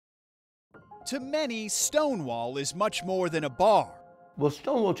To many, Stonewall is much more than a bar. Well,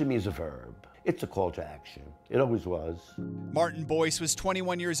 Stonewall to me is a verb. It's a call to action. It always was. Martin Boyce was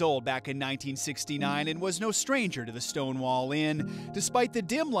 21 years old back in 1969 and was no stranger to the Stonewall Inn. Despite the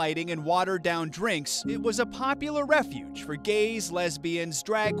dim lighting and watered-down drinks, it was a popular refuge for gays, lesbians,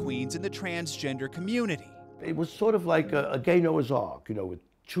 drag queens, and the transgender community. It was sort of like a gay Noah's Ark, you know, with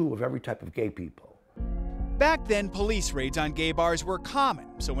two of every type of gay people. Back then, police raids on gay bars were common,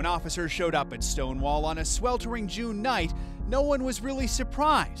 so when officers showed up at Stonewall on a sweltering June night, no one was really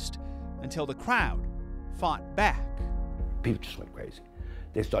surprised until the crowd fought back. People just went crazy.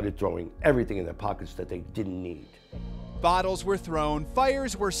 They started throwing everything in their pockets that they didn't need. Bottles were thrown,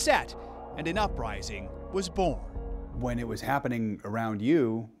 fires were set, and an uprising was born. When it was happening around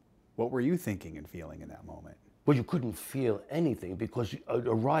you, what were you thinking and feeling in that moment? Well, you couldn't feel anything because a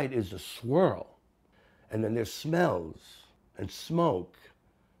riot is a swirl. And then there's smells and smoke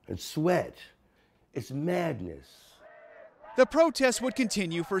and sweat. It's madness. The protests would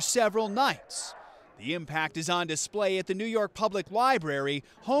continue for several nights. The impact is on display at the New York Public Library,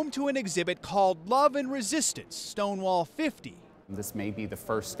 home to an exhibit called Love and Resistance, Stonewall 50. This may be the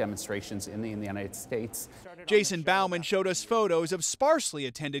first demonstrations in the United States. Jason Bauman showed us photos of sparsely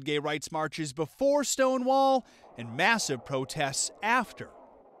attended gay rights marches before Stonewall and massive protests after.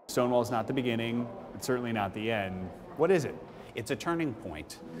 Stonewall is not the beginning, it's certainly not the end. What is it? It's a turning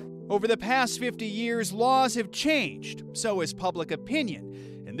point. Over the past 50 years, laws have changed, so has public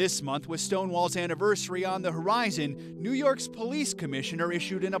opinion. And this month, with Stonewall's anniversary on the horizon, New York's police commissioner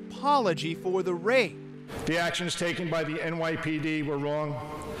issued an apology for the raid. The actions taken by the NYPD were wrong,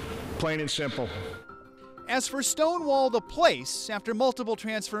 plain and simple. As for Stonewall, the place, after multiple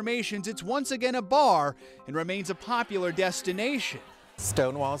transformations, it's once again a bar and remains a popular destination.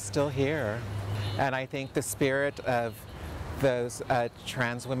 Stonewall's still here, and I think the spirit of those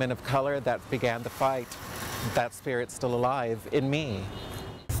trans women of color that began the fight, that spirit's still alive in me.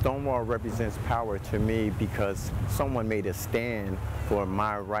 Stonewall represents power to me because someone made a stand for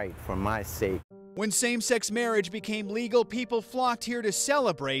my right, for my sake. When same-sex marriage became legal, people flocked here to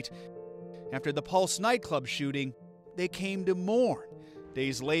celebrate. After the Pulse nightclub shooting, they came to mourn.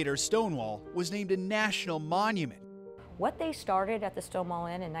 Days later, Stonewall was named a national monument. What they started at the Stonewall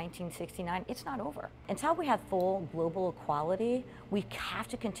Inn in 1969, it's not over. Until we have full global equality, we have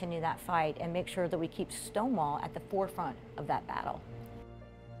to continue that fight and make sure that we keep Stonewall at the forefront of that battle.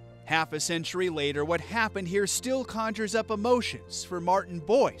 Half a century later, what happened here still conjures up emotions for Martin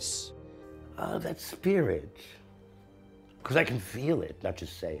Boyce. That spirit, because I can feel it, not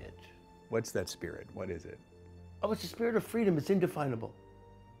just say it. What's that spirit? What is it? Oh, it's the spirit of freedom. It's indefinable.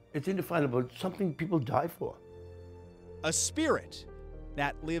 It's indefinable. It's something people die for. A spirit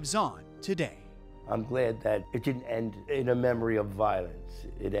that lives on today. I'm glad that it didn't end in a memory of violence.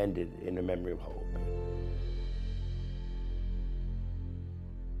 It ended in a memory of hope.